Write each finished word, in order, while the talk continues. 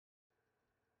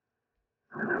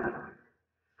Hello,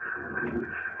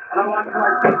 I'm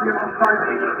Mike. With you on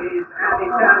Friday is Andy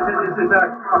Townsend. This is a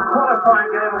qualifying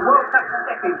game, a World Cup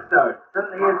stepping stone.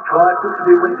 Certainly is, Clive. Good to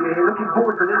be with you here. Looking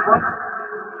forward to this one.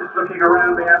 Just looking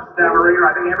around the Amsterdam Arena,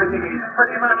 I think everything is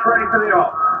pretty much ready for the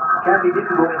off. Can be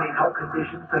difficult in these hot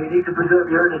conditions, so you need to preserve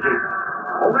your energy.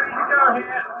 All ready to go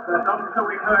here, but not until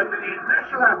we've heard the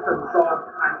national anthems of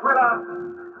Anguilla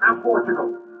and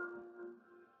Portugal.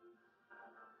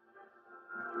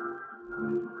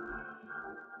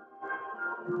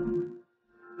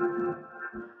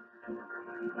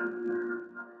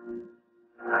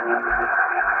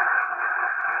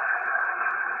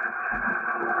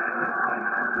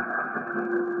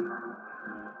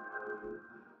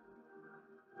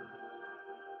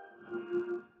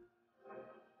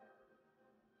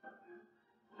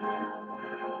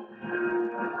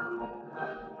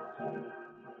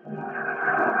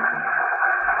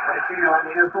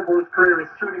 Footballer's career is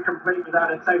truly complete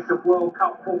without a taste of World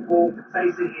Cup football. To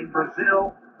taste it in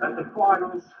Brazil at the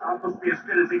finals must be as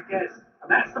good as it gets. And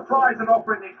that's the prize of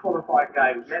offering these qualifying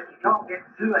games. Yes, you can't get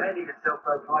too ahead of yourself,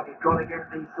 though, Clive. You've got to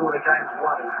get these sort of games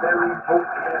won. It's very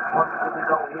important to get a positive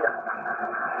result here.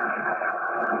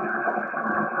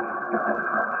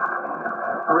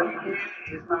 Free here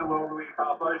is Manuel Rui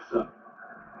Barbosa.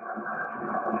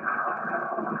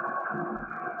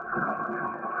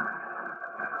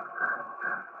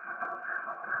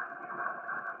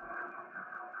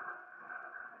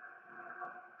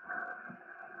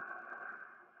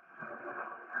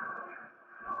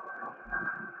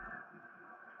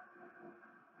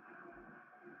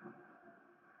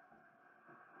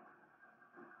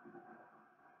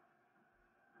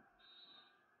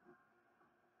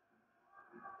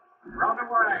 Run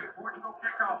away, Portugal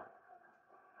kick off.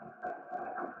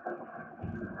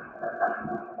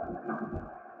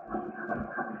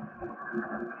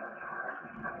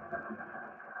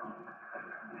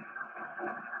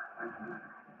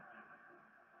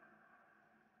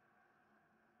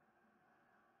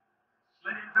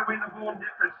 Slid in to win the ball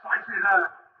precisely there.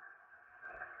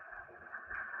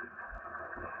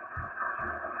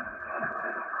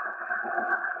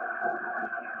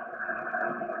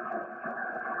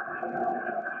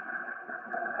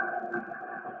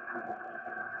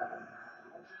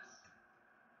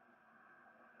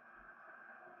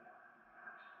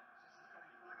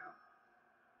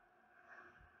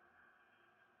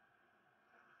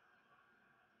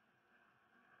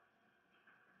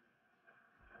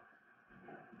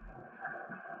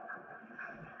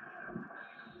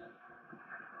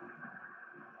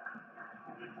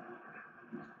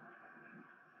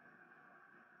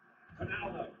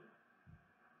 Ronaldo.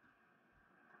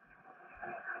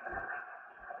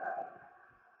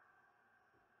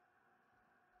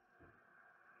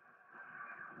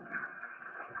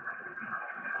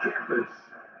 Jeffers.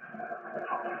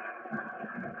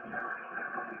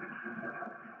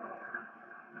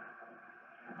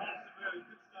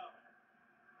 Good stuff.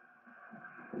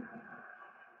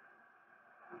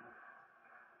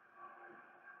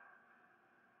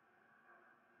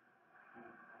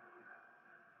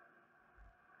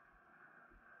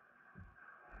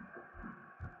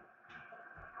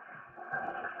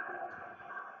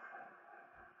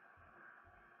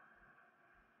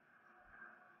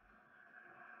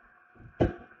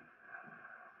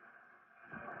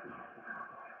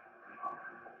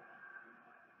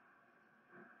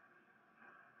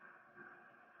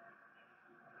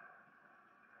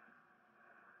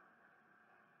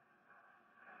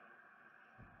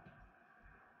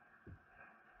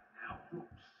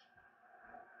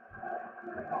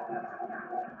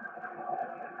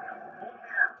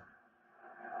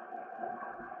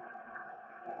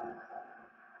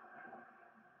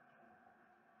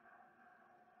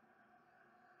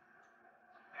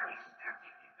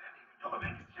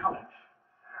 Challenge.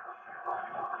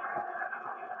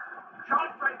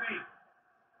 Chance, baby.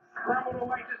 Scrambled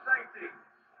away to safety.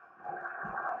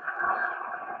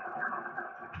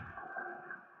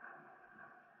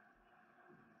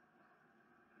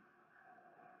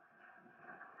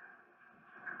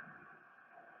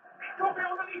 It could be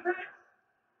on the defense.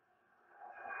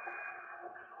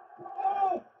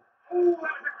 Oh, that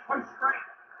was a close break.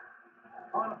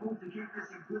 Can't afford to keep this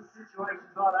in good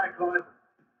situations like that, Clive.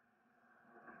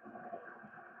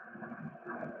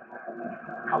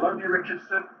 Colonia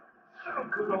Richardson, so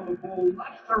good on the ball,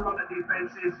 loves to run at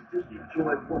defences. Just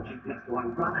enjoy watching this guy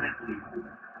run at people.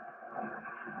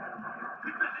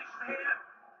 Good position here.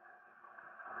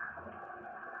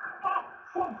 Oh,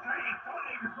 full save, can't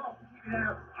leave it off to keep it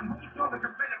out. And moved on to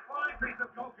complete a fine piece of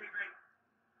goalkeeping.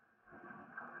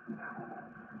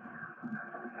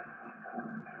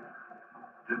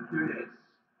 Don't do this.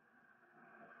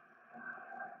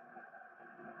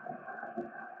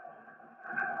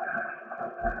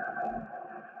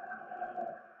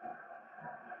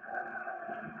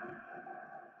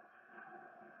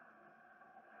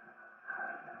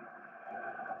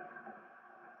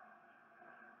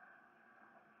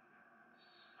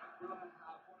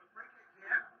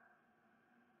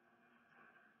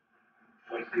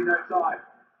 wasting no time.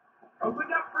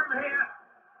 Opened up for him here.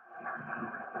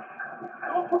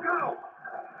 Portugal.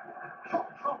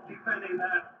 Top defending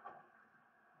that.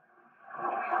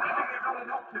 He's not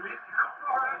an optimist. How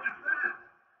far out was that?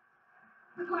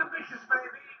 Little ambitious,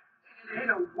 maybe. In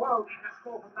a world he can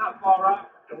score from that far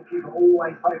up. Goalkeeper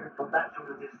always favourite from that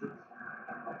sort of distance.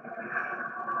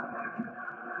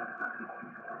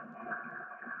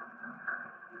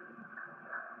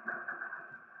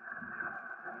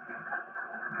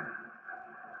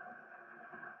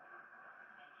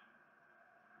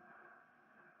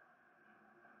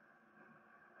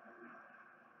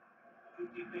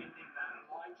 Good defending that,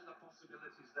 alive to the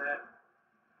possibilities there.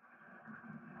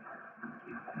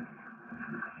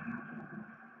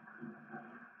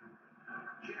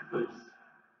 Jeffers.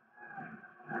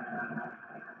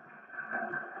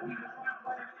 He can try and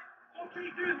play it in. What can he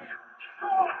do here? He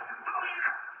scored! Oh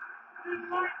yeah!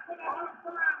 Delight for the home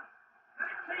fans!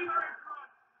 Their team are in front!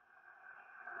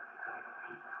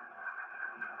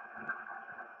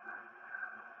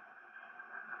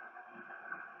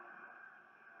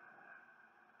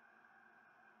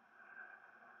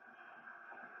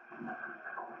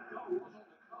 The goal was on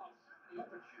the card. So many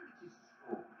opportunities to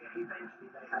score. Yeah, eventually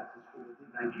they had to score,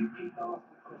 didn't they? If you keep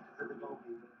asking questions of the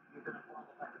goalkeeper, you're going to find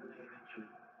the back of the net eventually.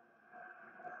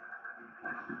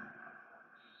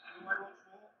 Anyway, once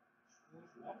more.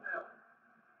 Scores 1-0.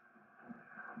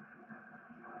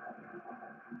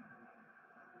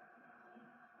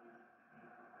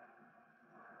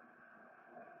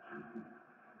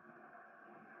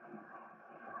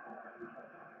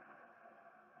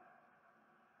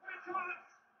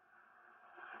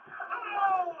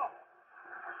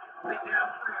 Put it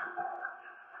downfield.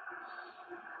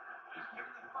 He's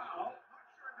given the foul. Not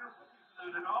sure if he was looking for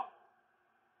that or not.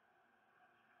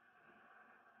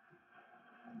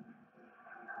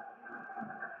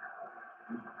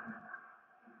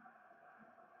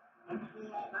 On the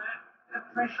ball out there. The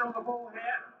pressure on the ball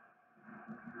here.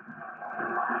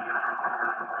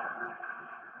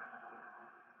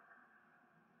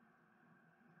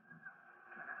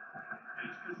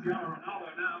 It's Cristiano Ronaldo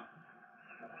now.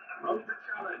 Rose the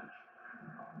challenge.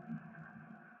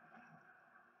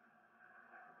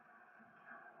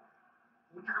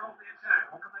 Portugal on the attack.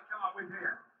 What can they come up with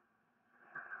here?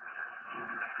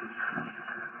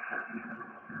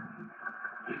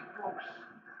 Here's Brooks.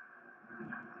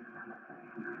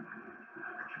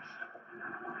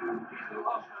 He's the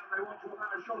last man they want to allow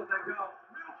a shot at their goal.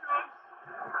 Real chance.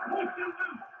 What do you do?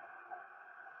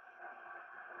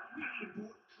 Really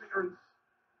important clearance.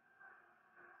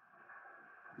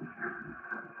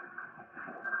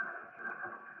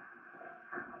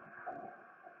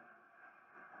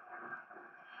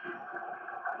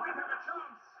 Might have a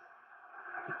chance.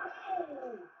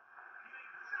 Oh!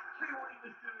 Exactly what he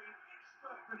was doing.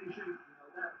 Expert finishing. You know,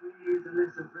 that really is a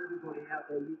lesson for everybody out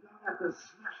there. You don't have to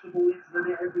smash the ball into the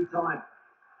net every time.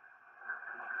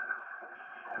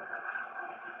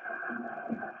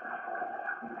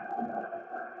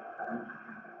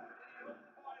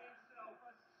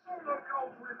 Solo goal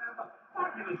to remember.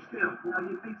 Fabulous skill. You know,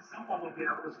 you think someone will be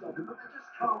able to stop him, but they just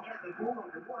can't get the ball on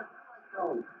him. What a great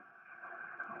goal.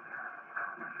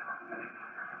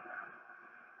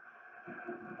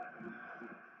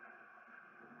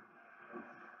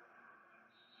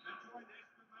 Enjoy this,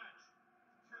 good match.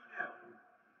 2-0.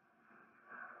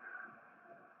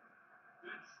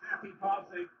 Good snappy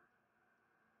passing.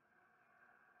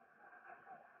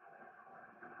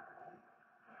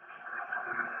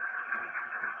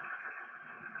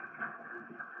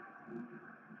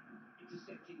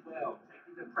 Intercepting well,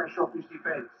 taking the pressure off his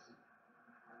defence.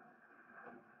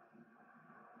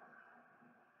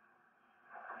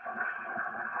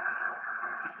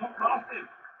 He's not past him.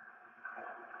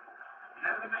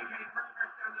 Never to make any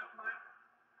progress down that flank.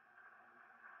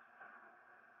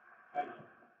 Taylor.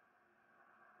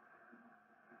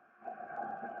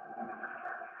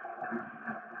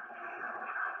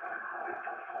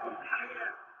 Okay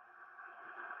here.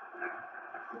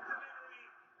 Good delivery,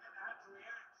 and had to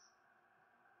react.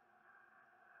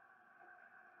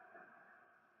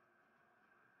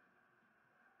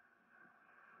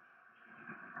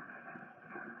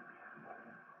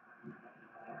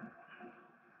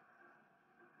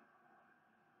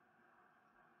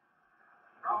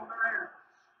 Raul Barreras.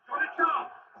 Got a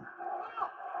chance.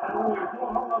 Oh, he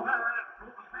caught hold of that.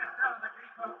 Brought the best out of the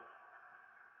keeper.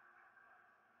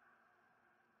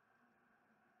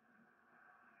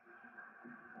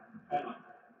 Taylor.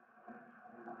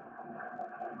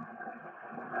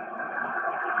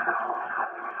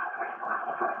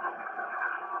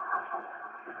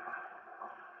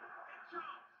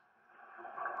 Chance.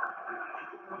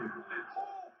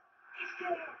 Oh, he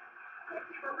scored.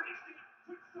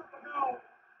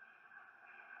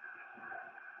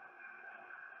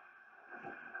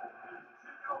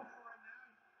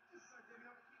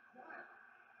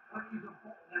 use a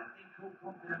bottle that thing called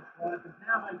confidence, because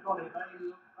now they've got it. They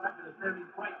look fabulous. They're in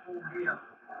great form here.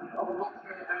 Have a look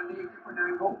here, Andy, different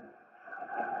angle.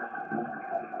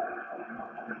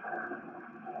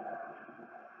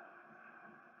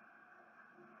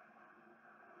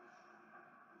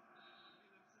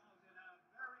 Themselves in a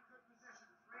very good position.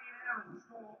 3 now is the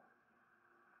score.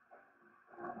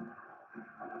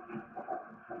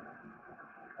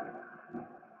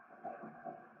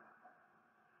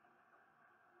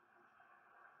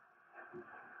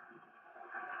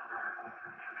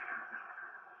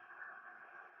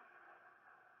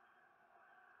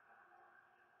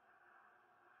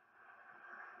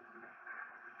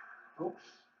 Brooks.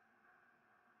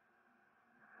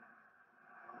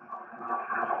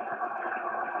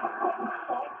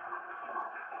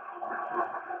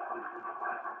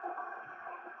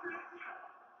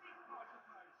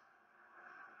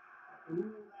 All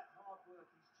that hard work,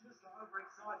 he's just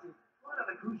overexcited, right at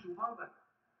the crucial moment.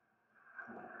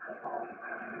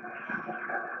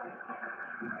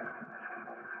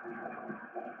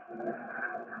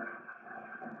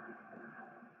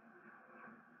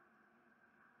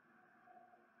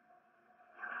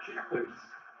 Jeffers.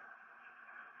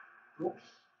 Brooks.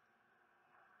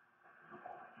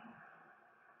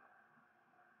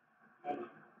 Ellen.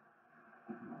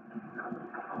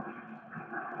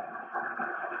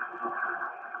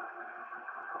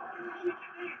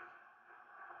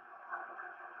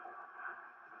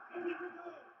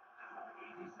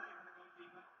 Easy save for the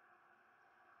goalkeeper.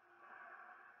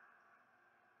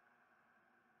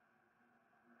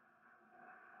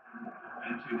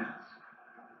 And 2 nets.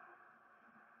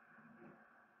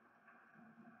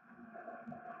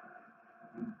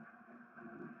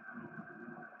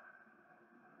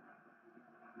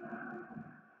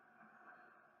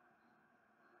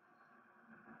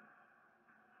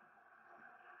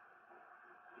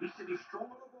 He said he's strong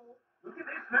on the ball. Look at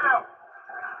this now.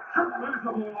 Shouldn't lose the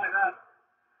ball like that.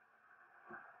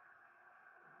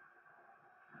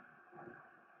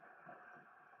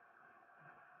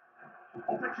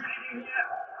 Opportunity here.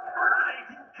 He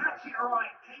didn't catch it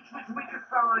right. Came to his weaker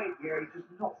side. Yeah, he's just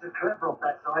not so clever off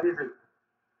that side, is he?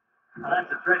 And that's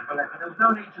a dreadful effort. There was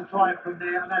no need to try it from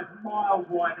there, and that's miles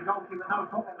wide. The goalkeeper, no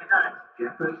problem with that.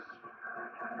 Jeffers.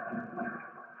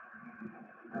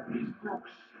 Here's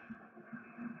Brooks.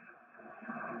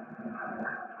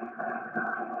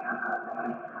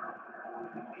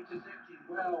 Intercepted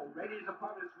well. Read his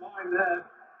opponent's mind there.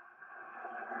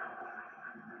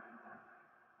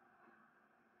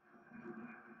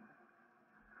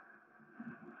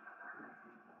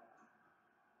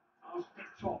 I'll stick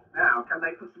top now. Can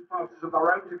they put some passes of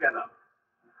their own together?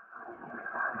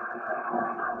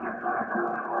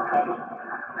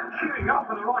 Queuing up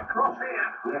for the right cross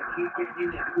here. Yeah, keep getting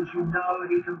in there because you know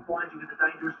he can find you with a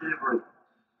dangerous delivery.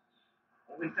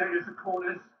 All these dangerous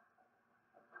corners.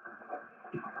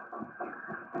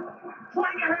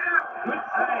 Trying to head out. Good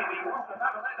save. He wasn't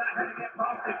about to let that header get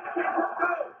past him.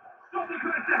 Goal. Stop the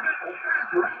first effort.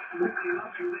 We're absolutely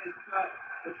loving this.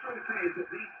 The truth is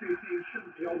that these two teams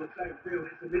shouldn't be on the same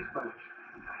field. It's a mismatch.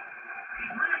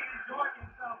 He's really enjoying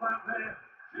himself out there.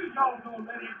 2 goals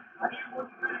already, and you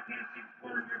wouldn't bet against him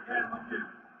scoring again, would you?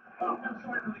 Well, I'm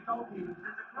sorry for the goalkeepers.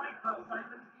 There's a great first save,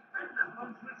 but his defenders,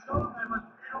 once switched on, they were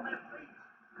dead on their feet.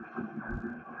 The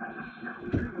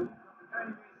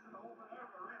game is sort of all but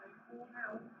over, really.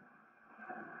 4-0.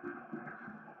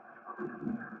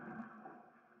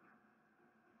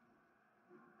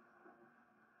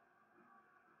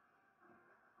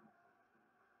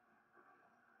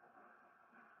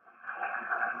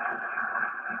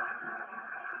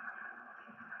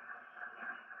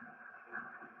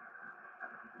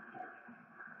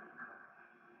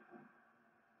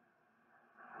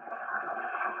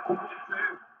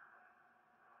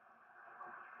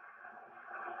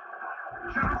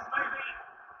 Chance maybe.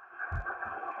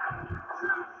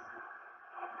 Shoots.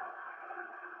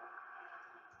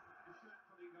 There's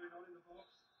something going on in the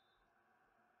box.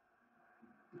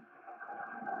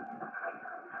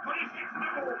 26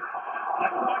 nibble. I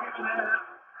can't get there.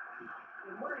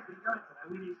 Well, where is he going today?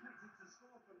 We expected to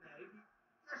score from there. He'd be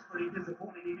desperately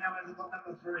disappointed he now hasn't got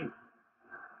number 3.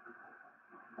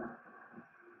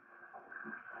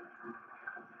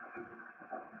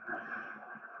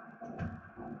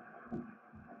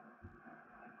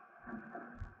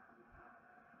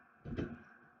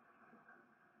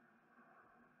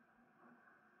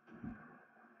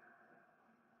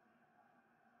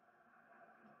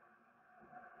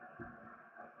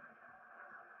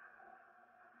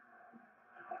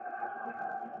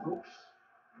 Brooks.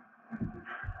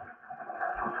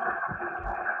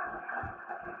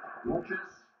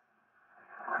 Rogers.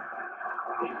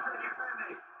 He's pretty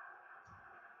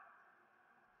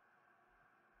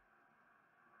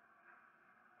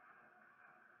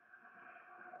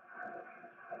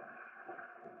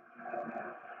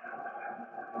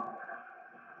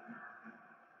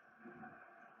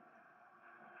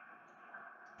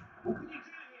What can you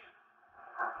do here?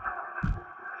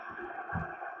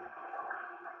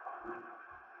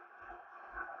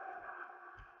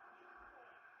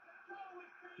 The goal was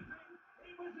keeping.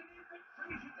 It was an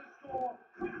invitation to score.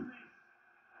 Couldn't miss.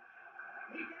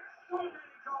 He gets so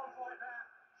many goals like that.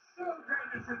 So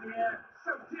dangerous in the air.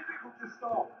 So difficult to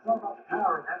stop. Not much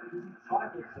power in that because he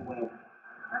timed it so well.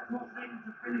 That's what's needed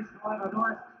to finish by a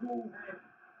nice cool head.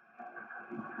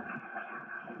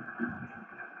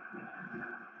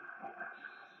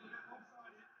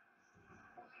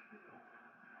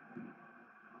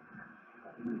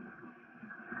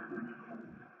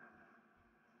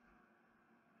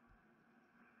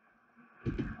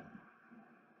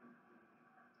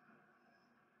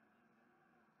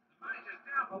 The manager's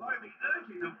down below me,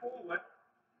 urging them forward.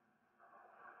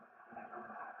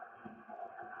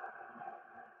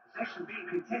 Possession being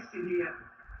contested here.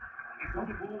 He's got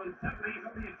the ball and suddenly he's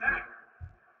on the attack.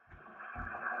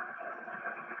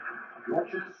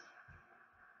 Rogers.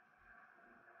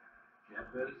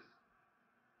 Jeffers.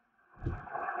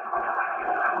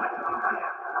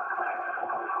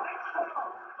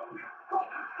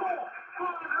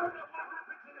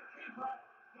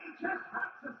 He just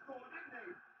had to score, didn't he?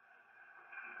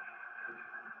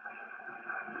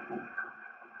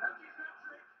 That's his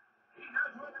hat-trick. He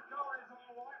knows where the goal is,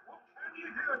 all right. What can you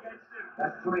do against him?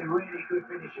 That's three really good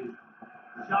finishes.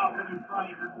 Sharp in his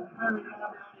brain and very lively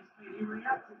on his feet. He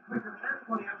reacted quicker than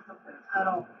anybody else to finish that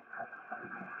off.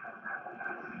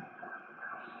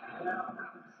 Yeah, I think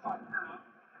it's like now.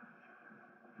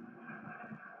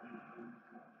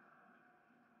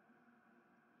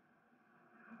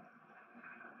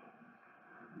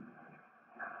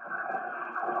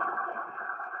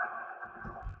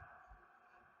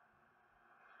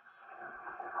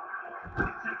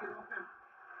 He's taken off him.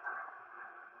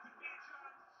 Could be a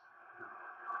chance.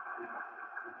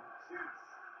 Shoots.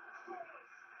 Scores.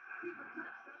 Keeper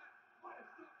catch that. Might have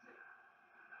stopped it.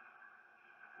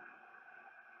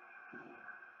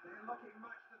 They're looking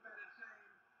much the better team.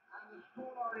 And the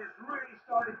scoreline is really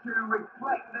starting to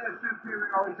reflect their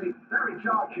superiority. Very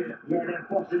sharp here. Yeah, they're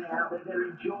bossing it out. They're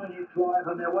enjoying it, Clive,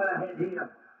 and they're well ahead here.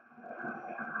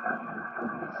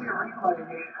 You see a replay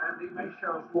here, and it may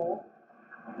show us more.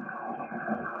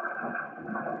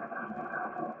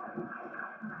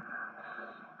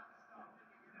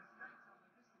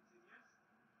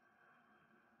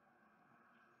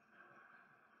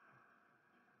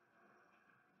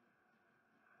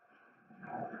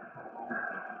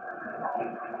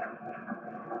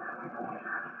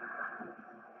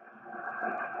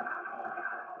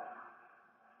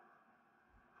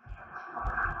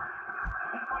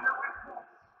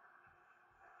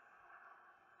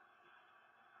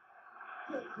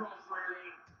 Good cross,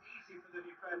 really. Easy for the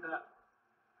defender.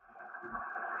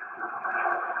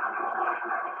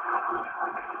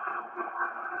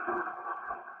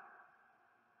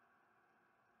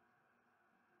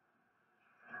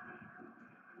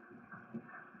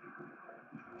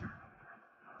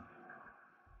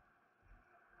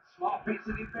 Smart piece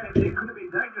of defence. It could have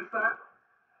been dangerous, that.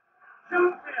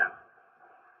 Chance here.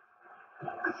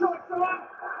 The shot's on.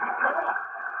 He's got off.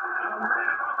 A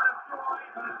rare moment of joy,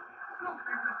 but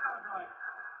nothing to celebrate.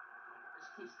 This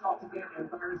could start to get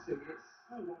embarrassing. It's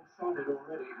so one-sided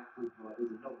already. This is not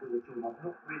good at all. I've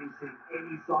not really seen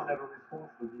any sign of a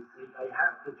response from this team. They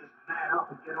have to just man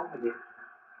up and get on with it.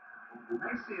 You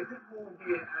may see a bit more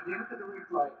here, and you look at the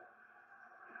replay.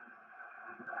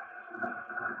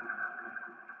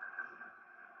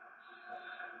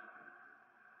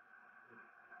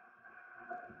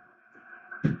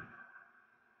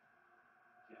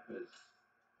 Jeffers.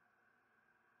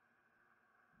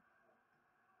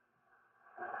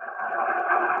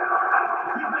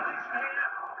 Good position here.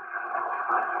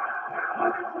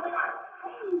 Looking for it.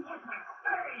 Oh, what a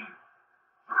save!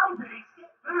 How did he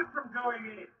stop that from going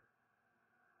in?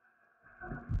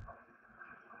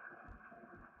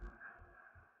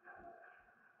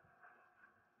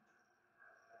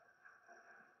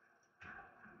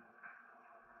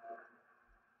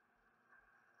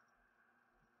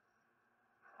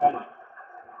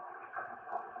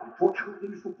 Portugal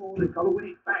lose the ball. They've got to win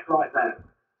it back like that.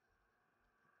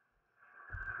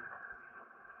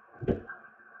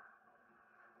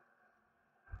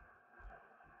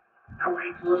 No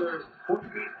way through.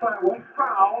 Portuguese player won't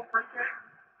foul. Free kick.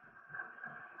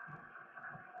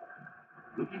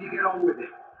 Looking to get on with it.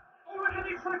 Oh, look at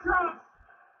this for a chance.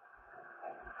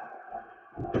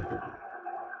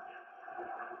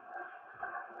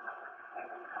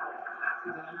 That's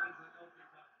into the hands of the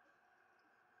goalkeeper.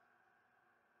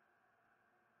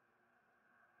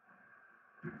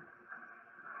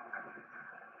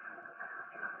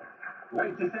 Well,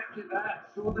 he intercepted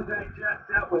that, saw the danger,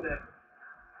 dealt with it.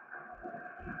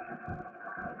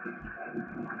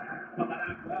 Got that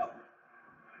out well.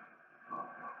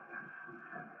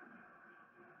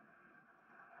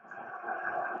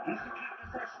 Needs to keep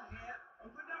possession here.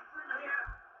 Opened up for him here.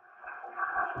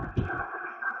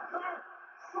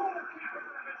 Saw the keeper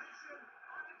out of position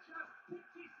and just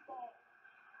picked his spot.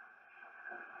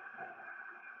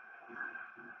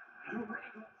 He's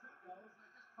already got 2 goals, they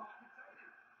just can't contain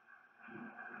him.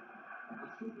 The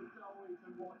sort of goal we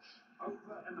can watch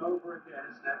over and over again,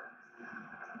 isn't it?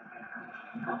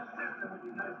 Not simply when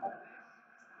you go like this.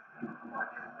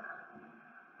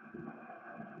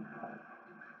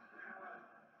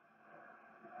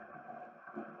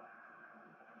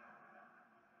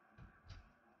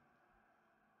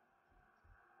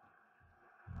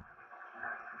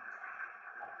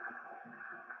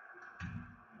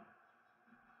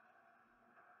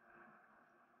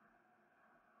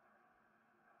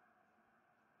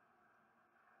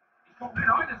 He's got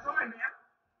behind the side there.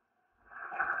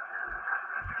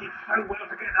 Did so well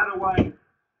to get that away.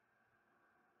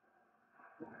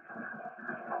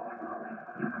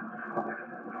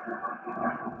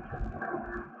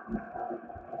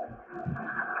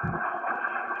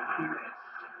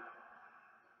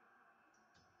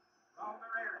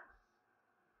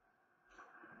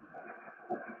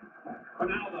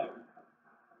 Ronaldo.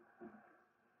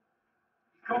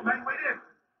 He's got men with him.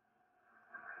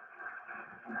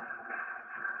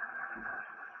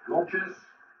 Rogers.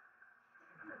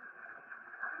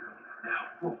 Now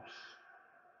Brooks.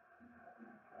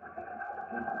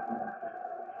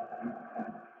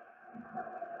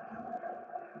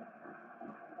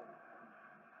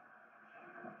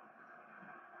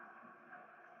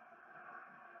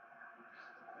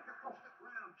 Across the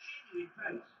ground, genuine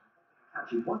pace.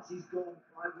 Catch him. Once he's gone,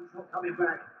 he's not coming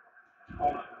back.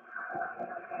 Hollow.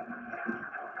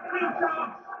 Real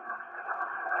chance.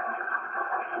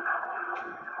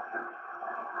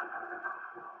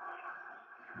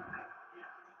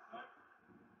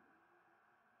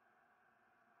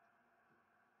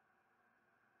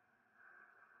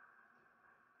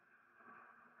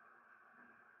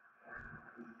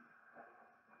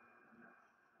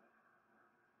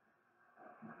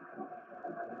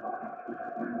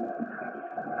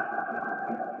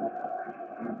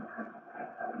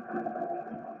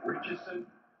 Richardson.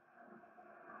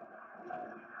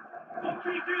 On 3-2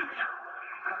 here.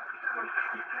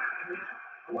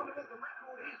 I wonder what the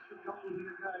record is for goals in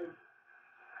a game.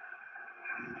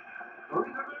 We're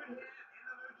in the mood here, in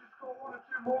the mood to score 1 or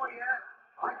 2 more yet.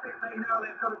 I think they know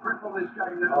they've got a grip on this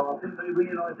game now. Oh, I think they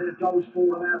realise there's goals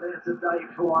falling out there today,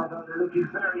 Clive. They're looking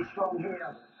very strong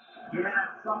here. Yeah,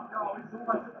 some goal. It's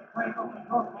almost like they played off the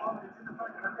crossbar, but it's in the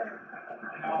back of the net.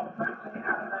 They are totally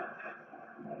out of their depth.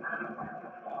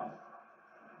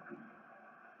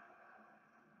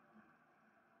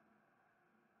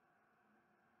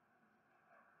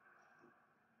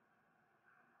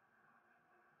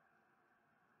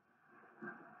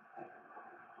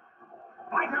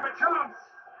 Might have a chance.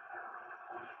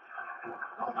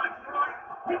 Oh, that's right.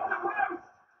 Hits the post.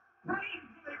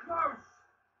 Painfully close.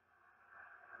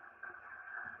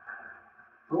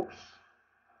 Brooks.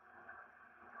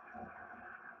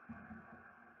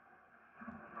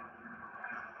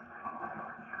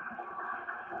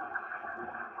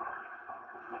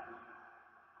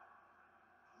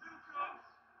 Real chance.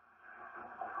 Found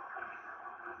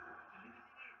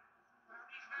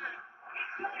his man.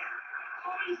 It's it.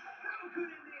 Oh, he's so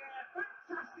good in the air.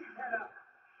 Fantastic header.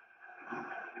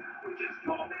 We just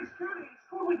can't miss, can he? He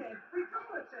scored with every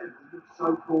goal attempt. He looks so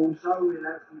cool, so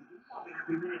relaxed. He's loving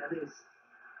every minute of this.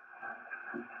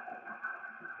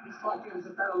 This might give us a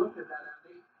better look at that,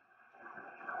 Andy.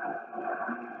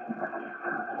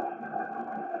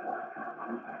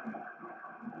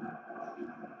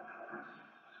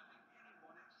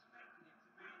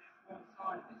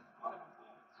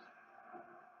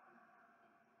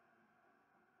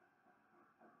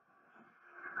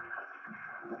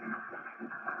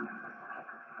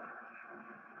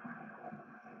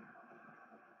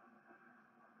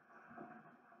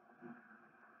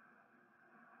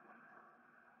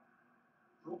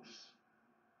 Brooks.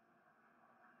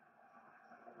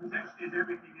 Possession is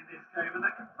everything in this game, and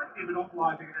they're completely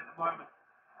monopolising it at the moment.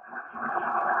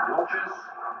 Rogers.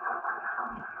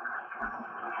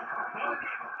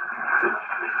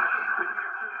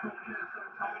 Some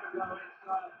time ago, it's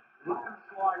a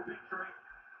landslide victory.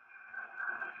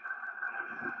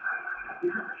 You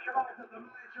can realise that the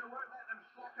manager won't let them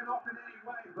slacken off in any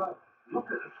way, but Look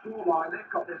at the scoreline.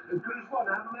 They've got this as good as one,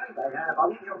 haven't they? They have.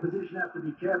 I think the opposition have to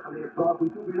be careful here, Clive. We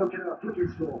could be looking at a flicking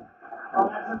score. Oh,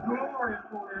 that's a glorious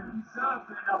ball. He deserves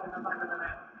to end up in the back of the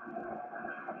net.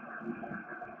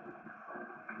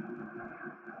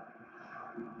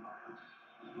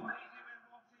 Not easy when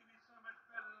one team is so much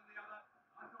better than the other.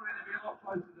 I thought it'd be a lot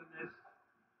closer than this.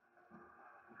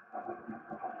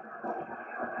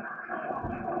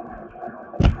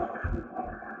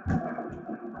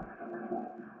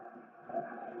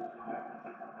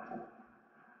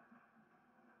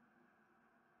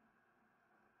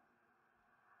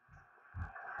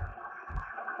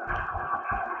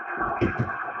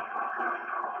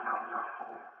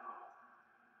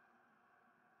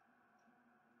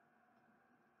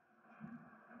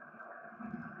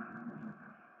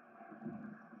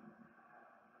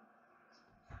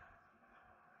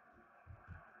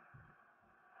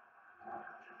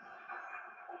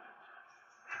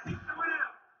 He's coming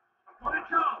out. Got a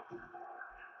chance.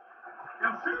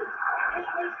 Now shoot. He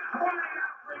was crying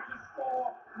out for him to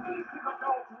score. He's to the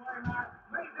goal to aim at.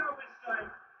 Make no mistake.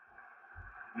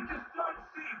 You just don't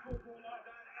see football like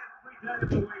that every day of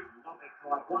the week. Nothing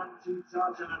like 1-2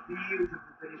 touch and a beautiful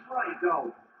finish. Great goal.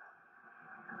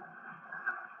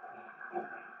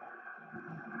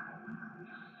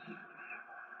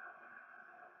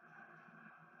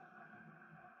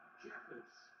 Jeffers.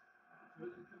 Two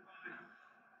of them combined.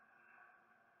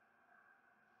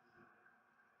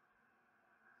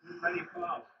 Very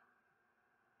fast.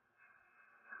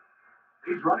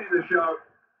 He's running the show.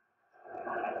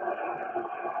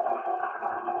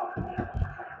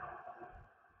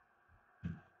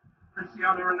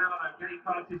 Cristiano Ronaldo getting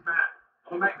past his man.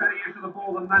 Got to make better use of the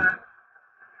ball than that.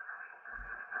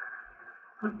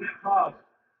 Couldn't get past.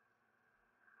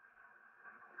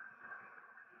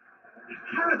 He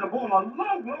carried the ball a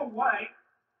long, long way.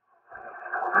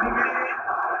 And he made it.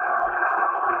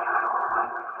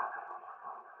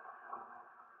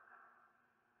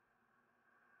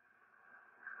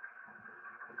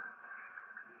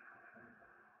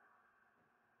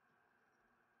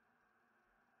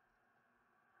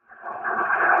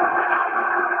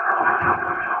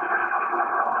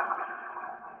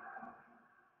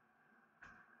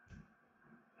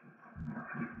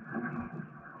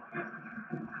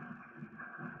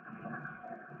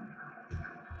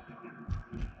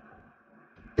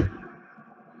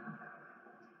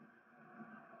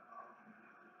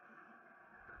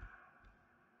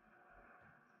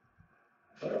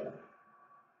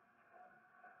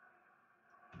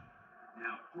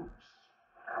 Now, Brooks.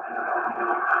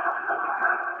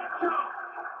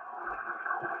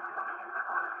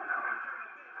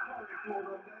 Sorry for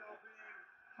them. They are being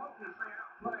hopelessly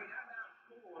outplayed and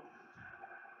outscored.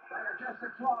 They are just a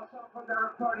class up from their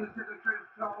opponents in the truth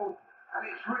told. And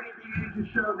it's really beginning to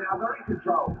show now. They're in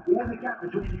control. Yeah, the gap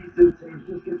between these two teams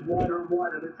just gets wider and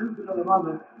wider. They're too good at the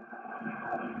moment. It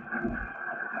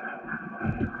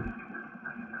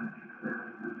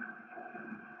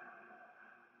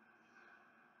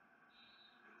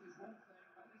is one thing,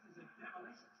 but this is a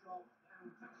demolition job.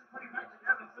 And takes it pretty back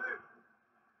together too.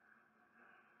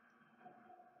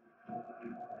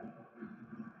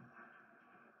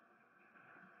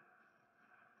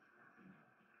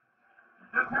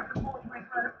 Just have to force his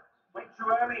move. Went too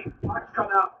early. Mike's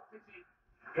gone up. City.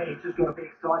 Yeah, he's just got to be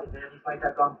excited there. He's made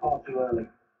that run far too early.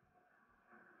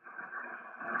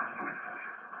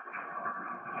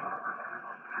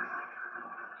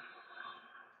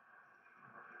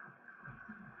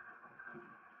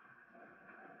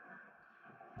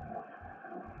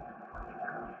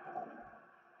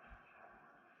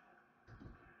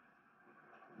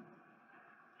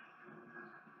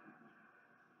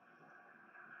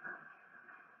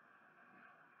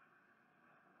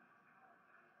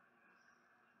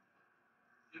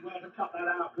 Did well to cut that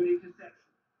out. Good interception.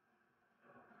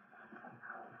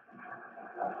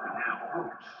 Now,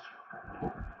 Brooks.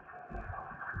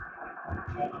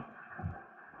 Taylor.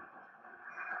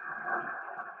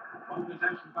 One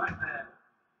possession back there.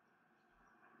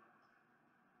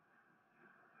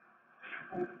 The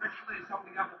fourth official is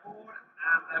holding up the board,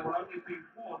 and there will only be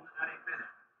one added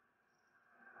minute.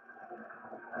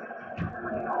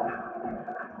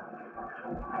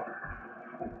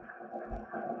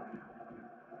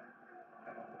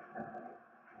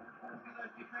 Those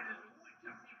defenders always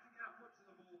just seem to get a foot to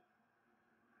the ball.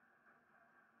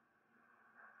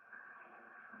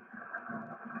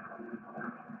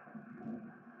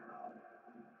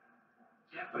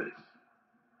 Jeffers.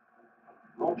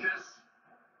 Rogers.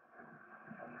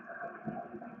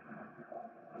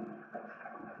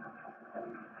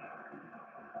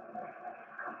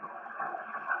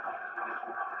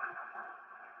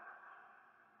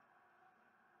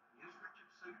 Here's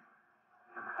Richardson.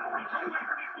 He got away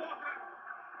from his blocker.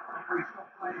 Referee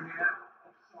stopped playing here.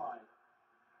 Offside.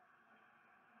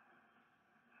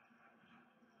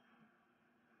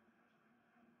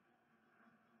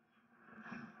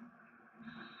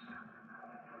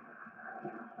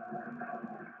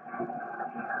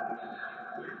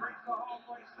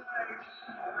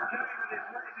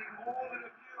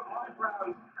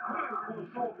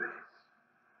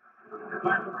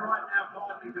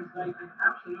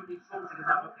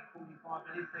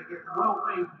 gets well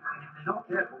beaten, and if they're not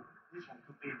careful, this one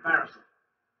could be embarrassing.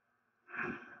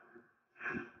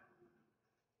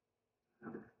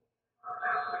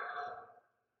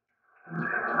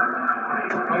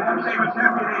 Well, one team was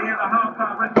happy to hear the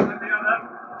half-time whistle than the other.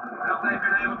 Now they've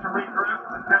been able to regroup,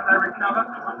 and can they recover?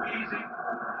 It won't be easy.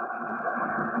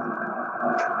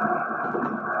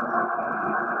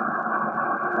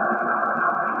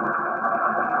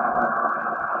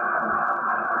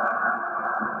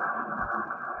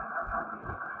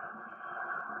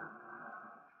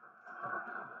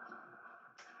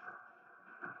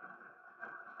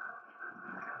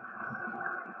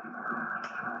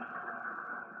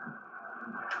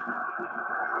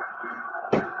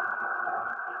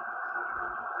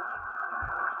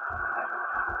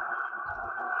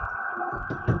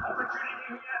 Opportunity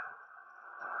here.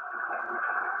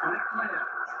 Got it clear.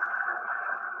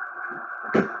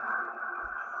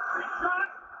 Big shot.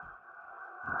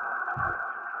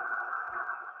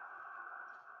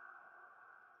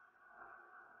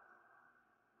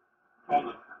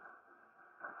 Connor.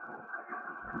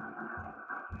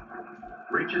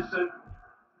 Richardson.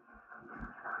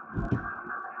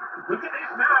 Look at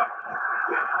this now.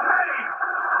 Good save.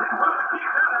 Didn't want to keep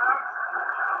that out.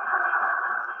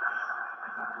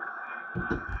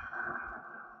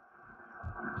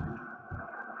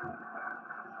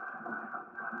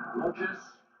 Rogers.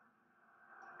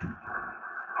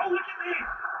 Oh, look at this.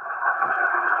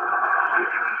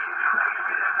 It's getting a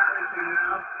bit embarrassing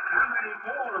now. How many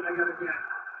more are they going to get?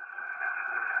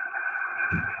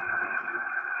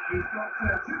 He's got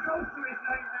 2 goals to his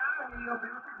name now, and he'll be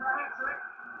looking for a hat-trick.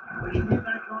 When he did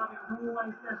that time, he was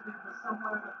always destined for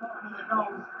somewhere at the bottom of the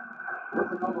goals.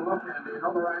 What's another look, Andy?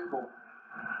 Another angle.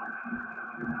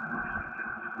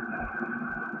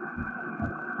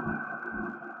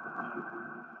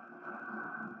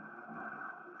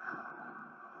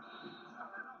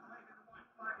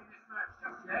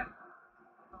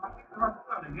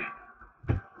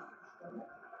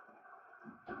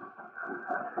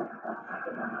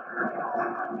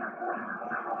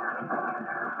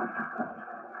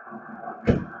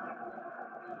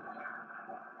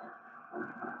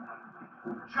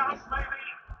 Chance maybe.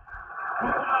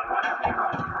 Pulled up by the keeper.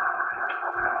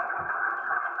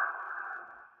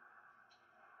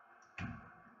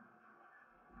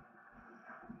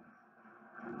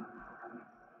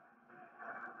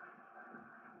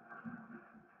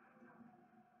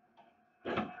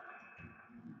 This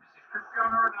is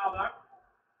Cristiano Ronaldo.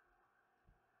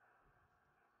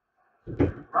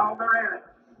 Raul Meireles.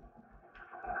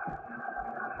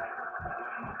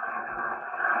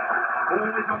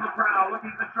 Always on the prowl,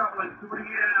 looking for trouble and sorting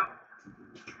it out.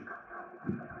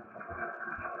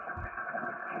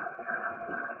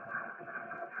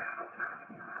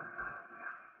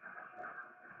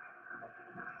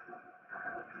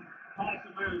 Pass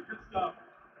and move. Good stuff.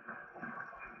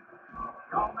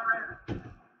 Raul Meireles.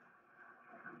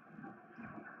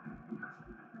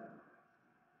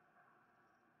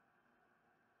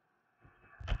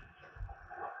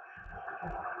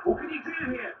 What can he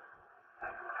do here?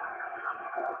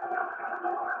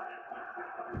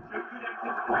 So good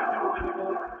anticipation with the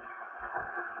ball.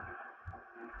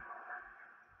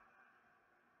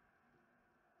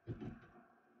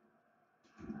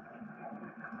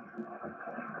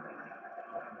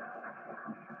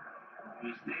 He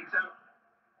sneaks up.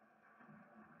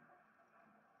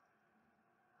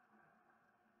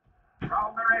 Raul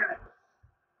Meireles.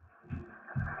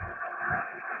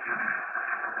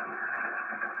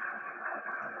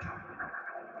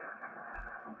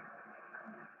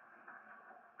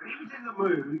 When he's in the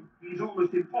mood, he's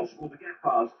almost impossible to get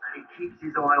past. And he keeps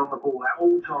his eye on the ball at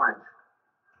all times.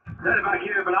 I don't know about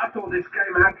you, but I thought this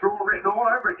game had draw written all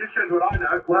over it. Just shows what I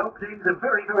know. Well, teams are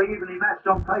very, very evenly matched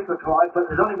on paper, Clive, but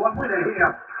there's only one winner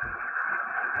here.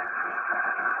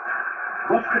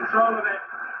 Lost control of it.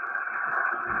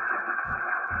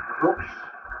 Brooks.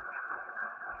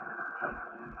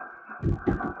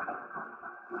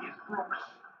 Here's Brooks.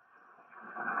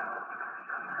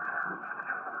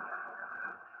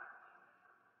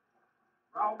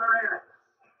 Raul Meireles.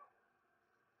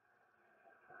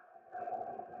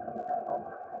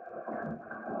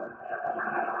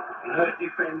 Good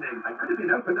defending. They could have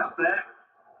been opened up there.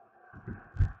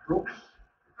 Brooks. Is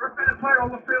there a better player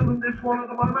on the field than this one at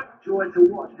the moment? Joy to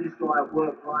watch this guy at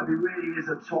work, Clive. He really is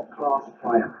a top-class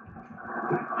player.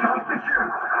 Chance to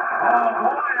shoot. Oh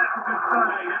boy, that's a good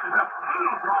play. It was a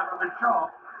power drive of a shot.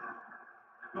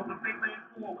 Got the big man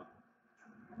forward.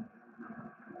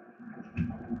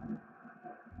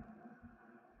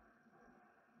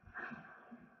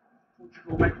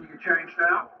 Portugal making a change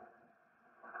now.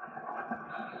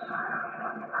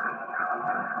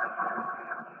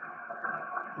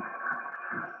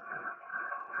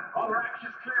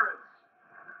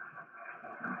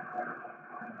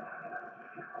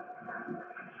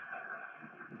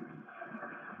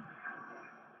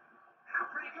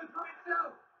 So,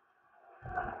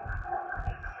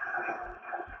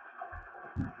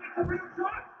 it's a real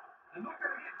shot. They're not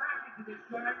going to get back into this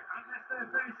game unless they're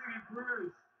finishing in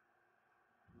bruise.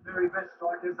 Very best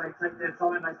strikers, they take their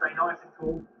time, they stay nice and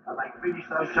cool, and they finish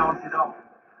those chances off.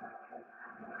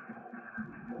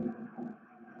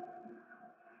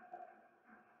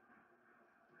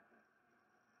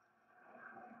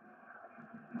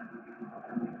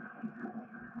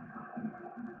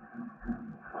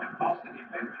 Past the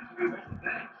defenders, he wasn't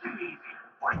there. Too easy.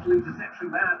 Vital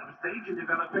interception there. There was danger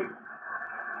developing.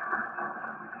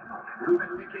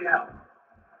 Ruben Mikel.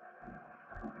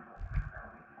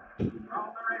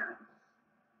 Alvarez.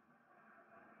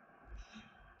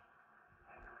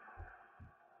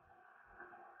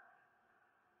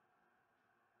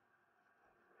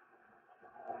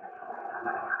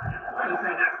 I'd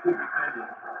say that's good defending.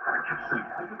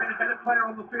 Has there been a better player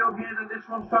on the field here than this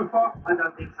one so far? I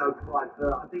don't think so, quite.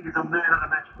 I think it's a man of the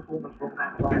match performance from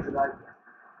that player today.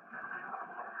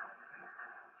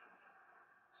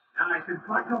 Now he's been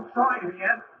flagged offside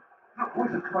here. That was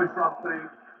a close run thing.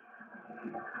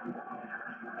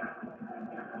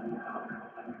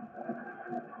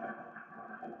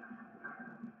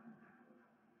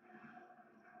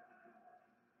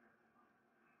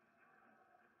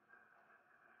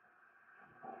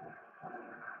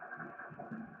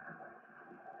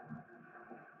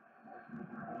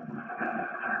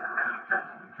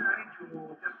 Change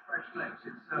or just fresh legs.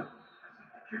 It's a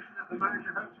substitution that the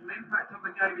manager hopes will impact on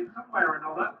the game in some way or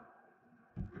another.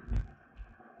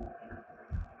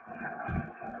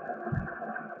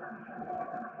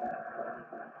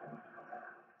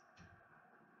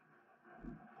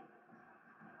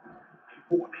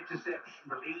 Important interception,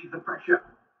 relieve the pressure.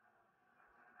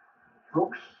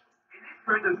 Brooks. In this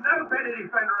period, there's no better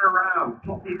defender around.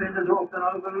 Top defenders are often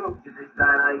overlooked in this day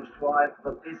and age, Clive,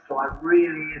 but this guy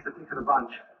really is the pick of the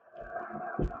bunch.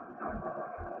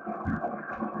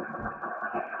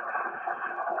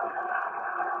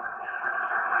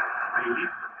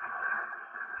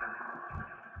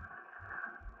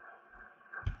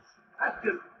 That's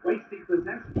just wasting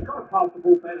possession. You've got to pass the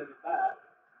ball better than that.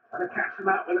 And to catch them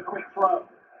out with a quick throw.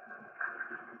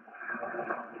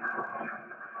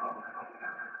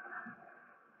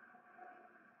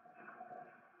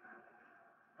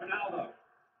 Ronaldo.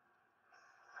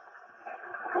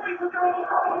 Going for goal!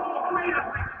 Oh, great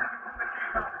deflection from the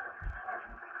keeper.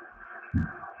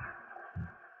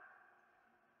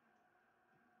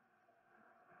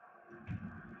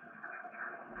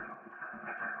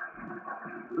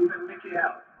 Ruben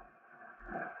Mikel.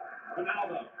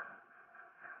 Ronaldo.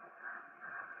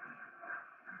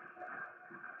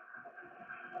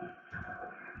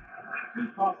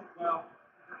 Good pass as well.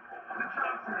 There's a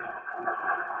chance here.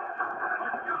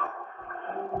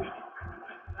 Oh, he didn't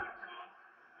make the best of that chance.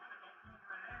 Might have gone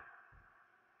further ahead.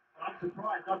 Well, I'm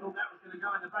surprised. I thought that was going to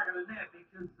go in the back of the net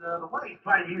because the way he's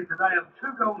played here today,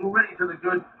 2 goals already to the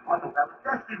good, I thought that was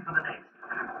destined for the next.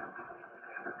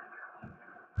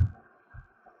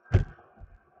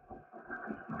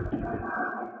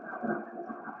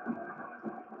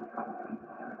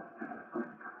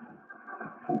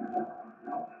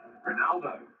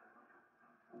 Ronaldo.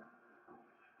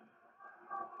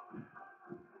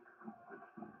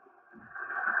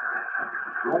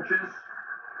 Rogers.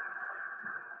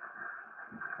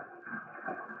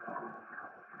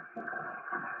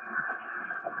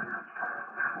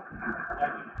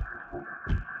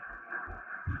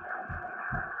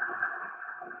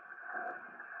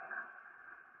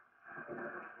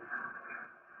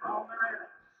 Alvarez.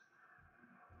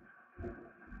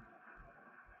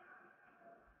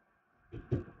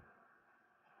 Good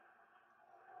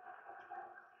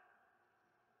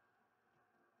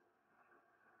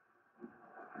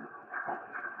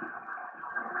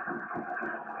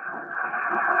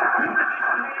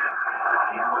position here.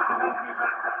 He's got the goalkeeper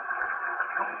back.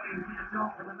 Oh, easy a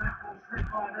shot, but the net ball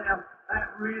slipped by there. That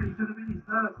really should have been his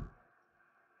first.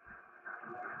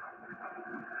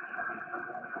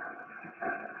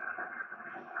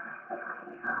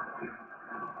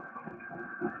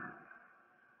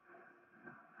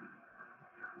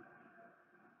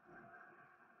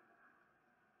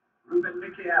 Ruben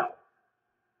Mikel.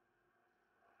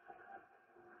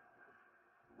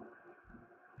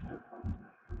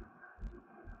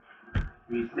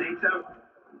 He's Nato.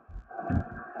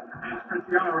 It's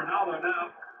Cristiano Ronaldo now.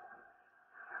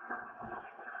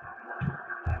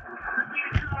 Could be a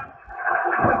chance.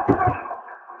 Going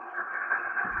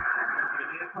for the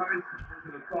near post, into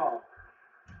the far.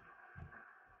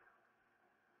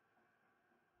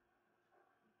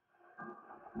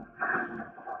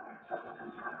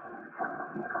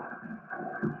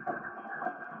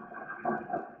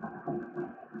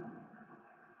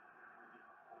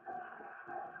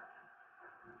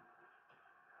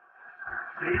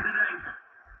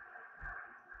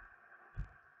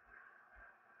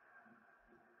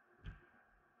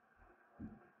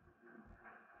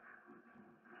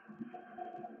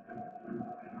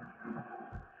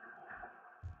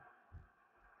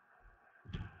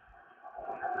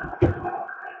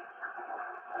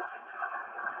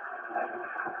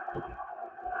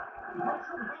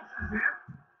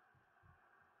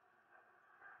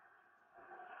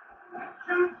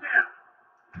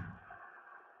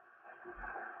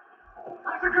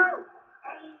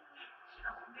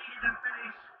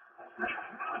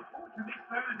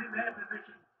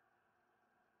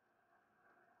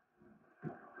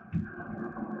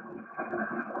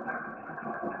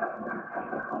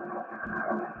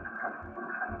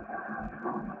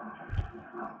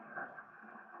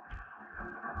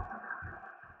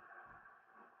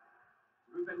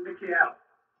 and nick it out.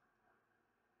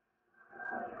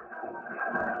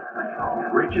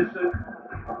 Richardson.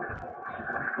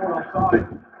 Caught offside.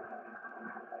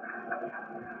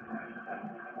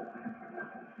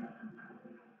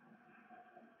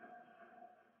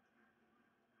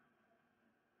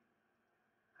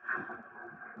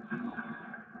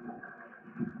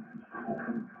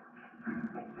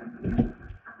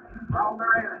 Raul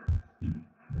Morales.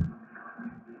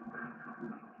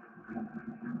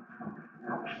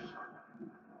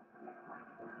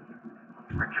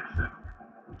 Richardson.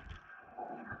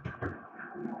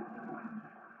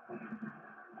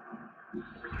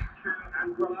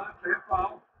 Anguilla, clear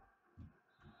foul.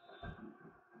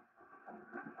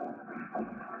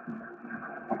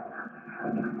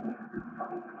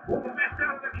 All the best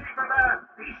out of the keeper there.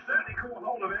 He certainly caught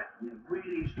hold of it. Yeah,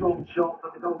 really strong shot,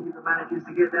 but the goalkeeper manages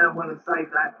to get down well and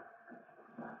save that.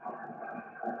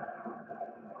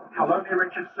 Calonia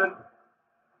Richardson.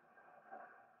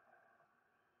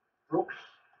 Brooks.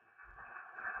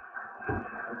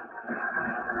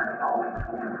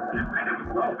 Defender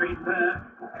was well beaten there.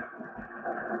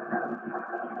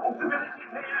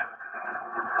 Possibilities here.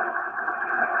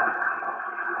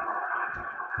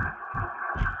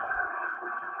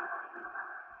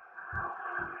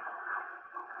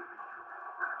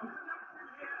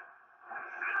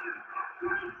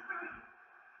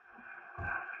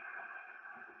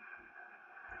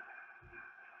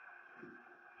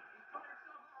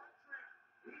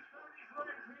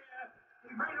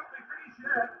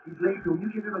 He's lethal. You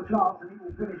give him a chance and he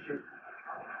will finish it.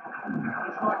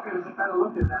 This might give us a better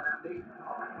look at that, Andy.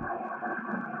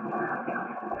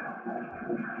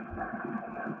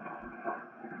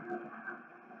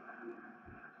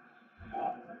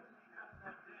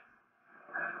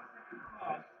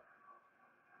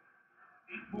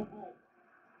 Equal ball.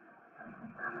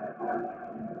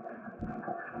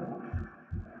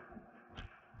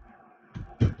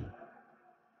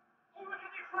 Oh, look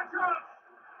at this for a chance!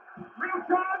 Real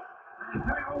chance! And they're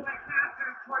doing all they can to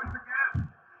close the gap.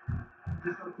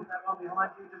 Just got to put that one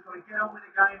behind you. Just got to get on with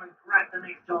the game and grab the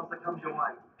next chance that comes your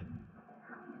way.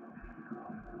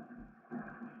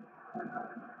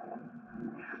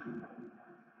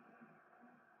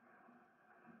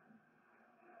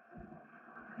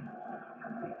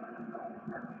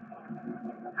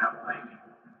 Now Bailey.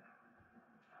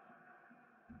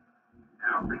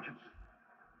 Now Richardson.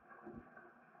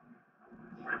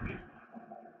 Ricky.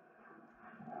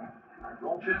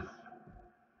 Rogers.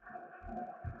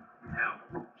 Now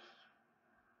Brooks.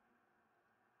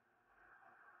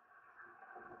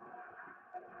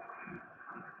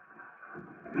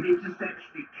 With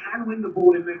interception, he can win the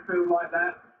ball in midfield like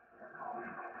that.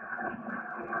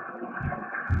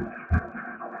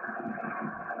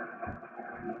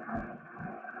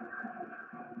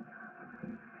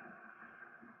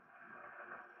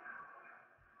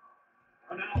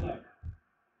 Ronaldo.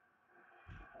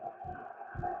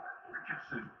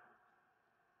 Richardson.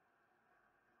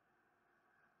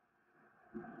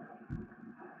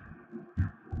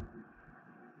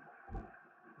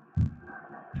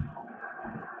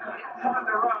 Time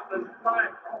to run, there's a flag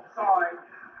offside.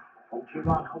 Hold your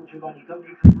run, hold your run. You don't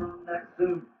need to run that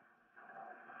soon.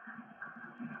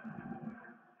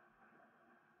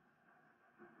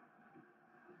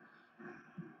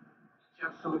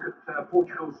 Just to look at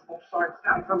Portugal's offside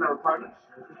stats on their opponents.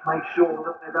 Just make sure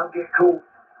that they don't get caught.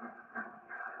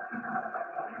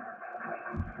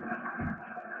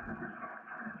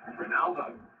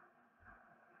 Ronaldo.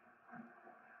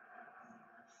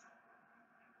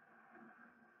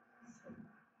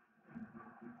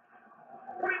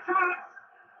 What a chance!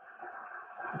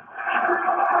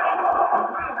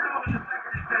 Well done in the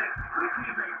second attempt. Good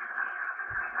keeping.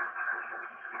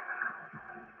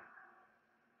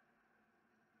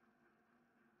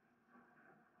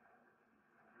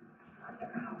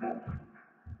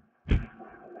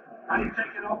 And he's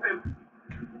taken off him.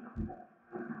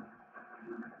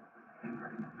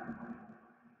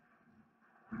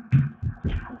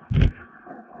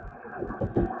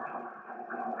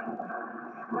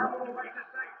 Scramble away to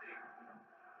safety.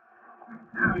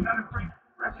 Now he's had a free.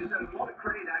 Ref deserves a lot of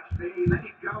credit actually. He let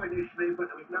it go initially, but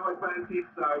there was no advantage,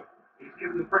 so he's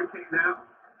given the free kick now.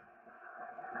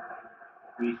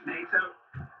 He's NATO.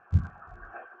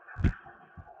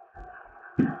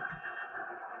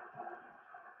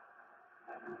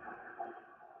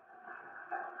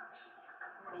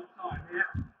 Offside here.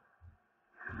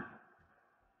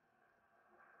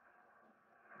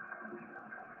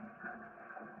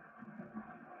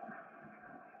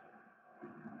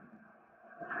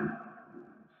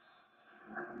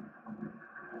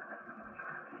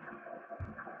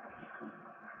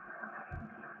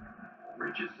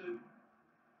 Richardson.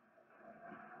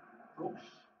 Brooks.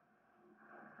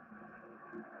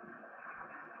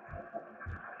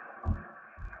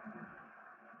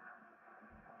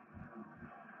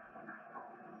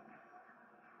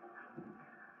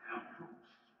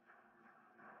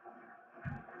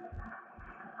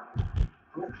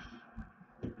 Brooks.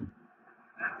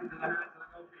 That's into the hands of the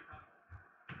goalkeeper.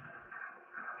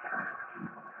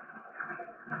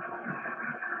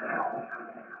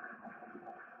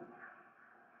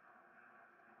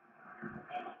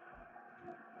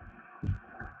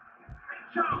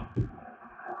 Charles.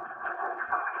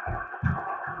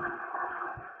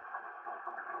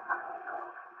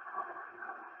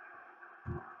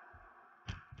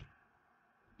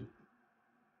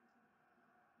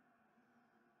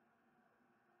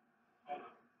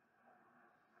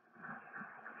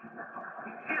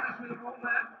 Careless with the ball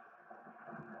there.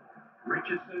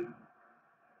 Richardson.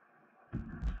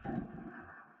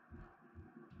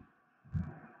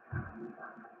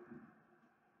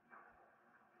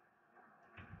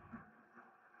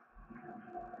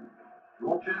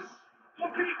 Rogers.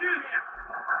 What can he do here?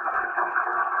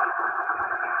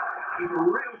 He's a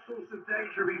real source of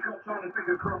danger if he's got time to pick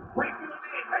a cross. Wait for the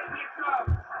lead, maybe a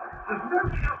chance. There's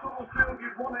nobody else on the field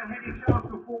you'd want a heady chance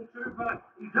to fall to, but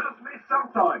he does miss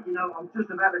sometimes. You know, I'm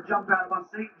just about to jump out of my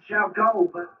seat and shout goal,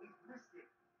 but he's missed it.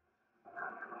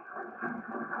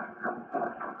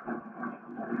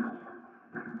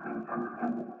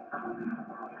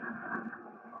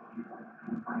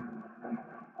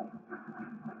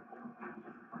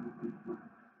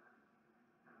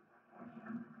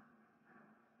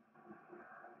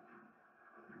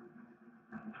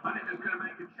 The manager's going to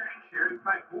make a change here. In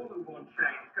fact, more than one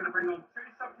change. He's going to bring on two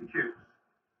substitutes.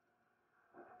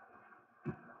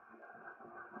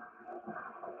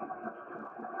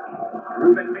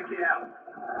 Ruben Mickey out.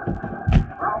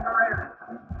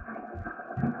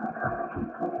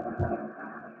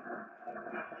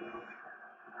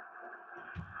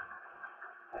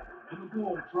 On the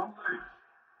ball, it's run loose.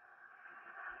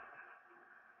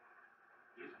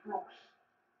 It's Brooks.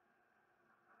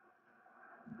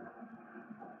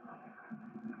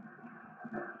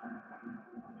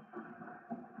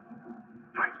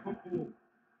 Nice football.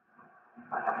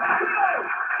 Oh,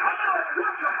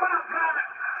 what about that?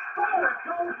 Oh, a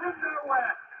goal from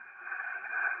nowhere.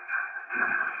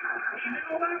 He knew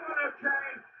that one okay.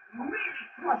 Really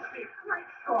flushed it. Great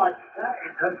strike. That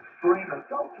is a screamer.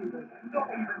 Goalkeeper's not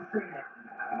even seen it.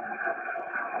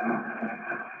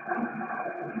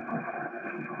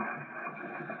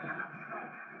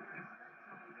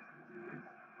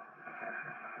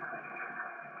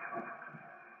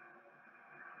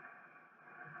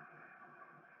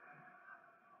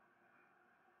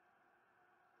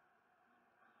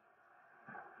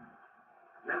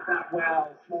 Read that well.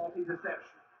 Smart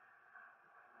interception.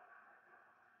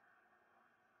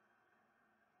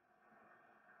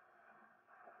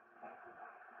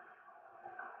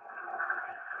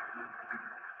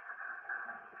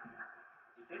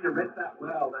 He read that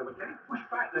well. They were getting pushed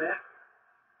back there.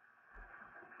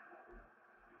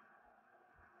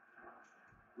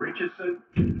 Richardson.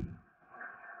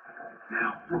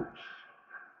 Now Brooks.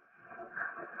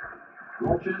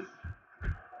 Rogers.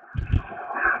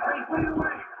 Now they went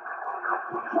away.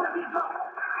 20 up.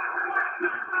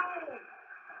 What's that goal?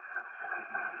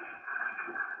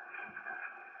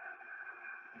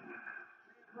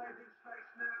 Breaking space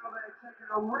now. They're taking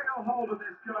a real hold of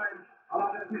this game. And I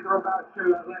don't think they're about to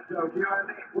let go. Do you know what I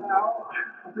mean? Well,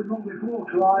 I've been wrong before,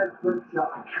 Clive, but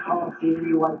I can't see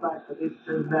any way back for this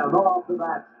team now. Not after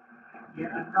that.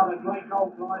 Yet another great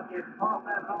goal, Clive, gets past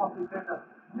that half defender.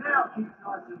 Now keeps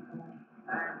nice and cool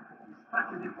and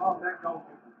dispatches it past that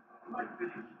goalkeeper. Great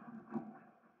finish.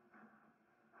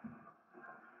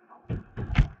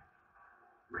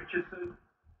 Richardson.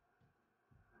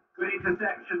 Good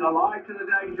interception. Alive to the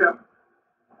danger.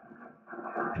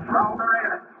 Roller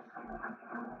in.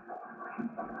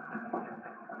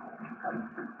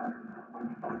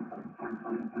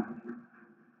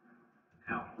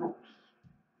 Now Brooks.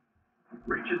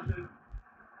 Richardson.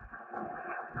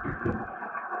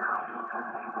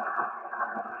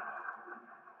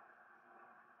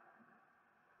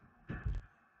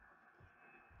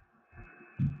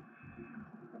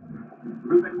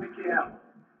 Ruben Mickey out.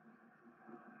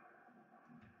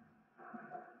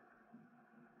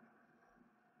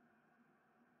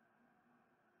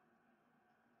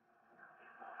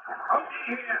 Oh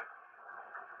here.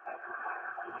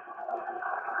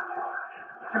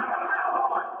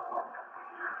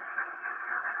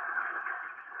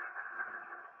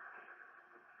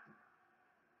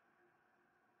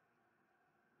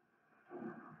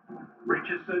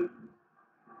 Richardson.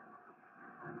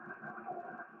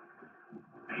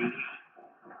 Made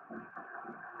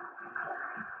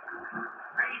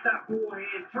that ball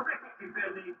here. Terrific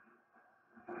defending.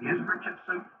 Here's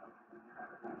Richardson.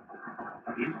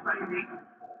 Here's Bailey.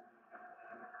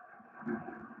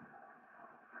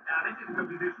 Now this is a good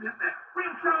position, isn't it?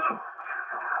 Real chance.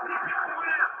 This is going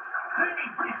out.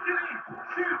 Save, but he's still in.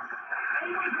 Shoots. He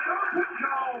was an open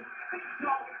goal. Big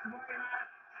targets away that.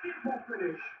 Simple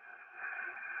finish.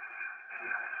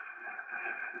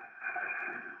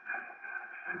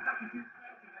 And substitutes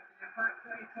better. In fact,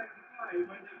 they take the play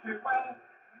when they do well.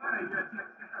 The manager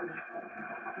takes the credit.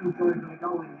 He's going to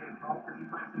go in here, Carl, because he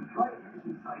makes some great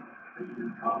use of safe. But you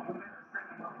can compliment the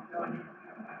second one for going in.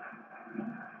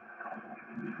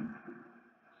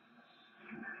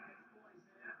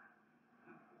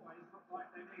 Boys look like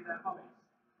they need their mummies.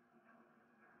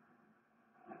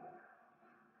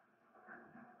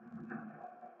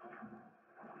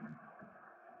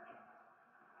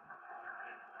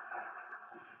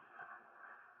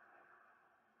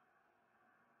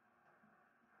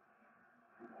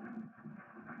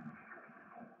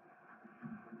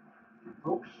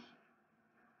 Brooks.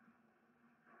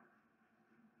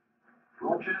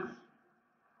 Rogers.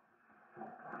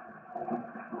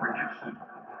 Richardson.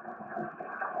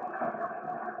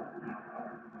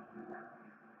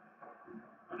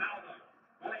 Ronaldo.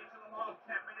 Well into the last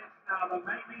 10 minutes now. There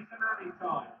may be some added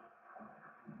time.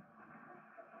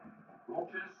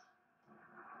 Rogers.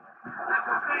 That's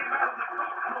a save out of the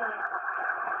top drawer.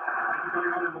 What's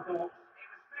going on in the box? It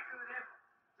was speculative.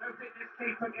 Don't think this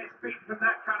keeper gets beaten from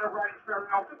that kind of range very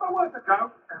often, but worth a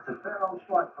go. That's a fair old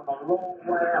strike from a long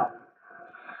way out.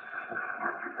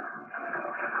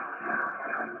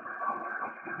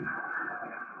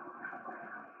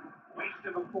 Waste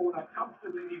of a corner,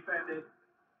 comfortably defended.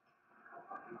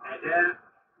 And there.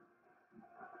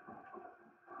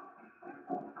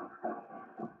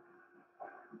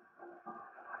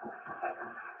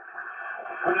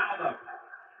 Ronaldo.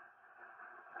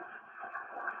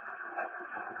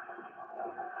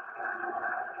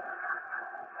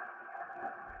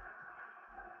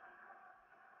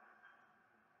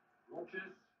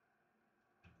 Rogers.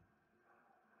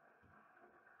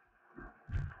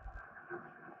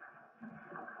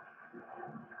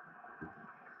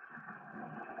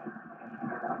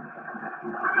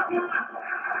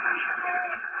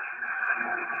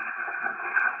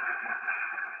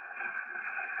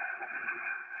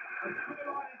 The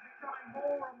scoreline is becoming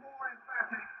more and more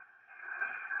emphatic.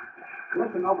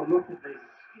 Let's another look at the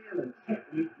skill and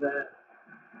technique there.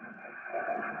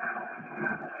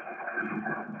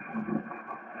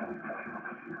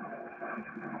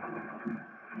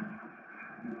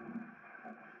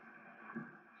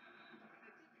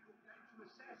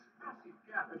 Massive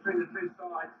gap between the two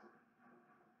sides.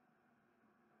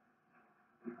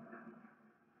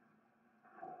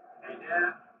 And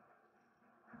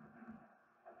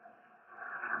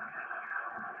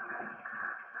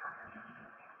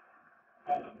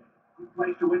good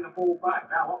place to win the ball back.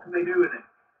 Now, what can they do with it?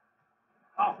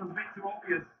 Pass was a bit too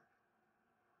obvious.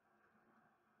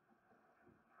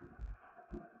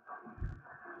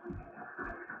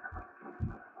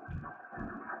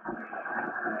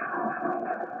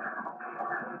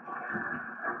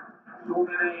 Saw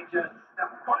the danger.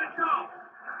 Got a chance.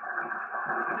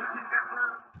 And he didn't get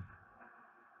through.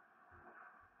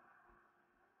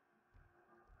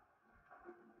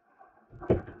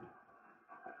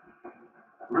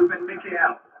 Ruben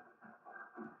Mikel.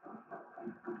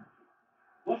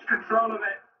 Lost control of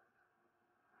it.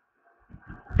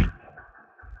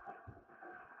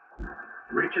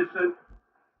 Richardson.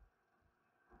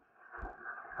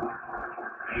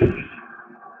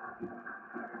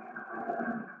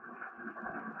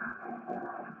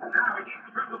 Now he needs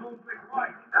to bring the ball to his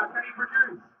right. How can he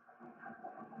produce?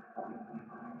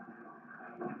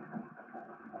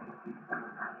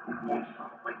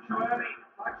 Went too early.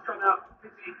 Lights gone up.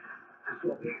 Pity. Just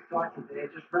got to be excited there.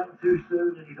 Just ran too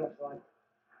soon and he's offside.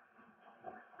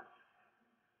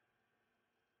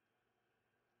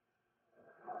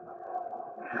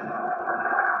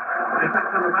 If it's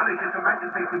for the manager to make the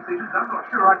big decisions, I'm not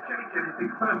sure I'd change anything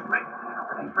personally.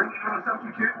 He's bringing on a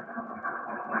substitute.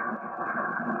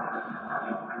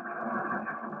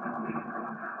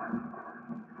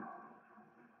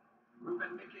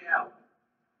 Ruben Mikel.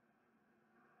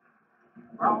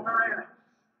 Raul Morales.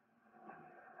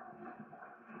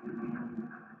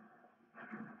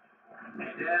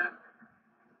 And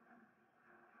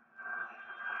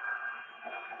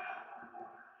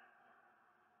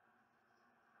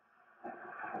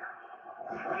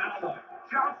Ronaldo.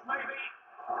 Chance maybe.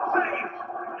 Saved.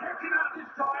 Kept it out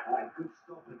this time. Good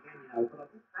stop again, but I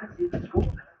think that's it. The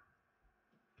score.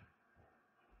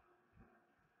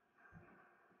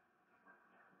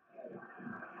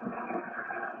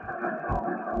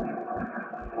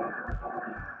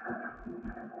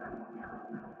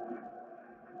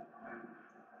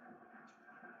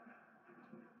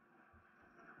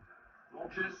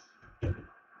 Rogers.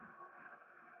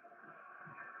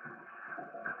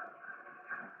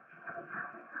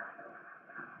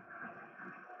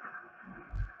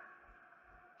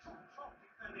 Top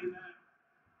defending there.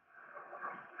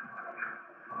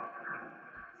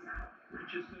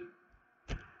 Richardson.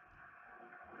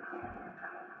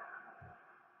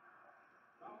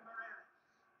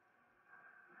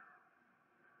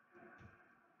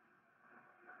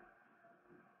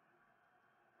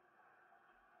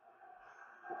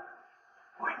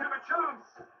 Might have a chance.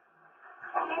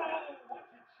 Oh, what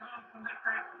a chance from the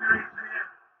great spirits here.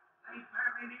 They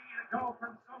badly needed a goal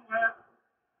from somewhere.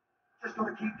 Just got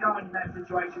to keep going in that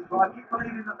situation, Clive. Keep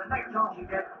believing that the next chance you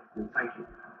get, you'll take it.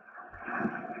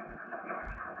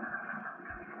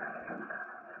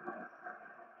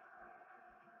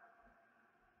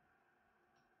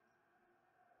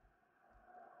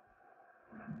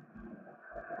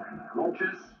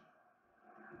 Rogers.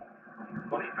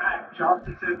 Got it back. Chance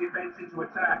to turn defence into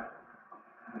attack.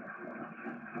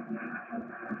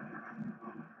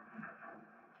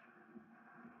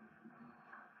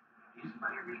 Is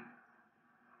Bailey.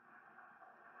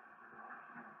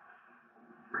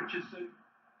 Richardson.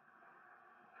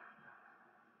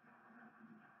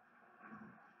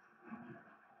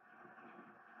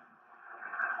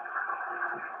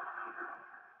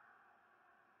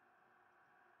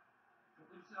 Got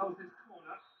themselves this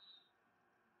corner.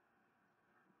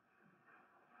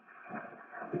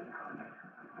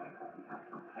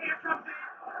 Here comes it.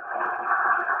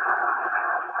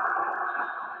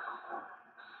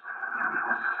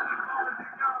 As far as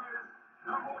it goes.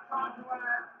 No more time to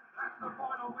add. That's the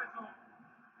final whistle.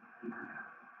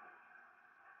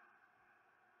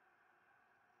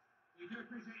 We do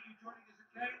appreciate you joining us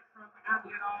again from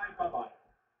Andy and I. Bye-bye.